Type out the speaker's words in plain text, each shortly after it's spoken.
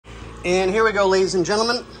And here we go, ladies and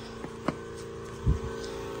gentlemen.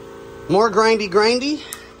 More grindy.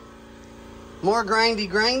 More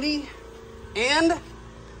grindy. And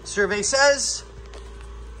survey says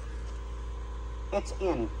it's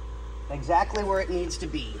in exactly where it needs to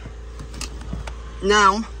be.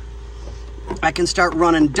 Now, I can start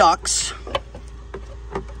running ducts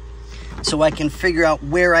so I can figure out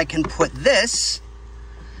where I can put this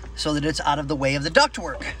so that it's out of the way of the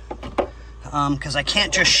ductwork. Because I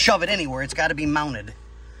can't just shove it anywhere. It's got to be mounted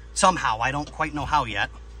somehow. I don't quite know how yet.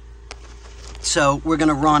 So we're going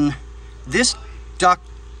to run this duct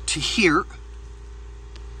to here.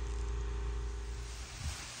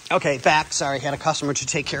 Okay, back. Sorry, had a customer to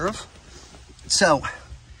take care of. So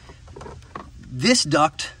this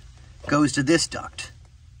duct goes to this duct.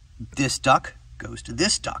 This duct goes to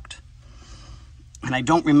this duct. And I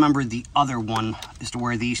don't remember the other one as to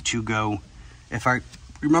where these two go. If I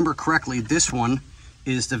remember correctly, this one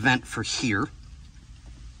is the vent for here.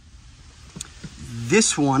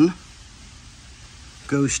 This one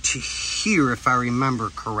goes to here, if I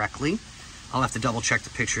remember correctly. I'll have to double check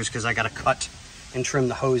the pictures because I got to cut and trim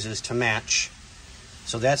the hoses to match.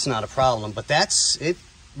 So that's not a problem, but that's it.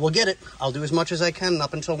 We'll get it. I'll do as much as I can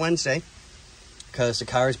up until Wednesday because the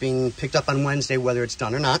car is being picked up on Wednesday, whether it's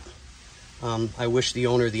done or not. I wish the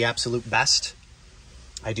owner the absolute best.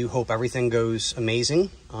 I do hope everything goes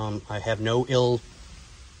amazing. I have no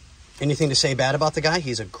anything to say bad about the guy.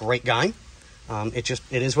 He's a great guy. It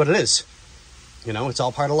is what it is. You know, it's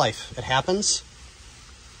all part of life. It happens.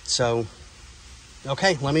 So,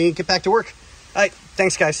 okay, let me get back to work. All right,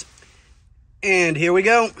 thanks, guys. And here we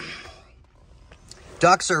go.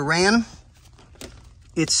 Ducts are ran.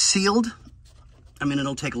 It's sealed. I mean,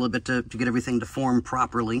 it'll take a little bit to get everything to form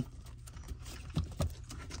properly.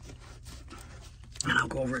 And I'll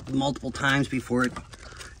go over it multiple times before it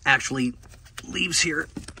actually leaves here,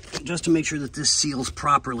 just to make sure that this seals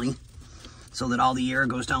properly so that all the air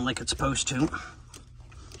goes down like it's supposed to.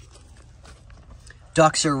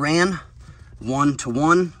 Ducts are ran 1 to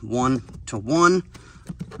 1, 1 to 1,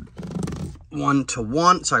 1 to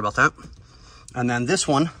 1. Sorry about that. And then this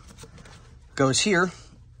one goes here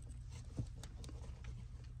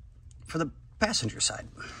for the passenger side.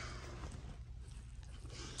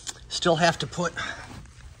 Still have to put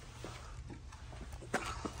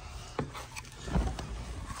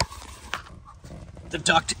the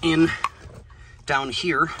duct in down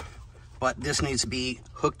here, but this needs to be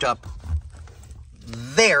hooked up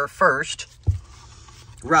there first,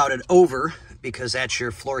 routed over, because that's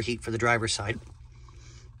your floor heat for the driver's side.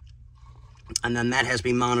 And then that has to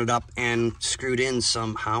be mounted up and screwed in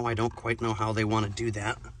somehow. I don't quite know how they want to do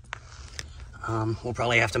that. We'll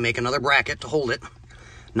probably have to make another bracket to hold it.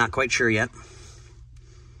 Not quite sure yet.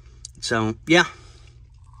 So, yeah.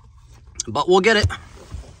 But we'll get it.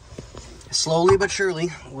 Slowly but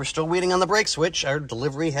surely. We're still waiting on the brake switch. Our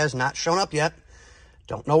delivery has not shown up yet.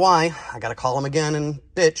 Don't know why. I gotta call them again and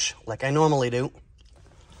bitch like I normally do.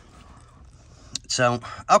 So,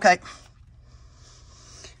 okay.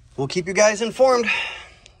 We'll keep you guys informed.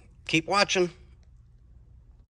 Keep watching.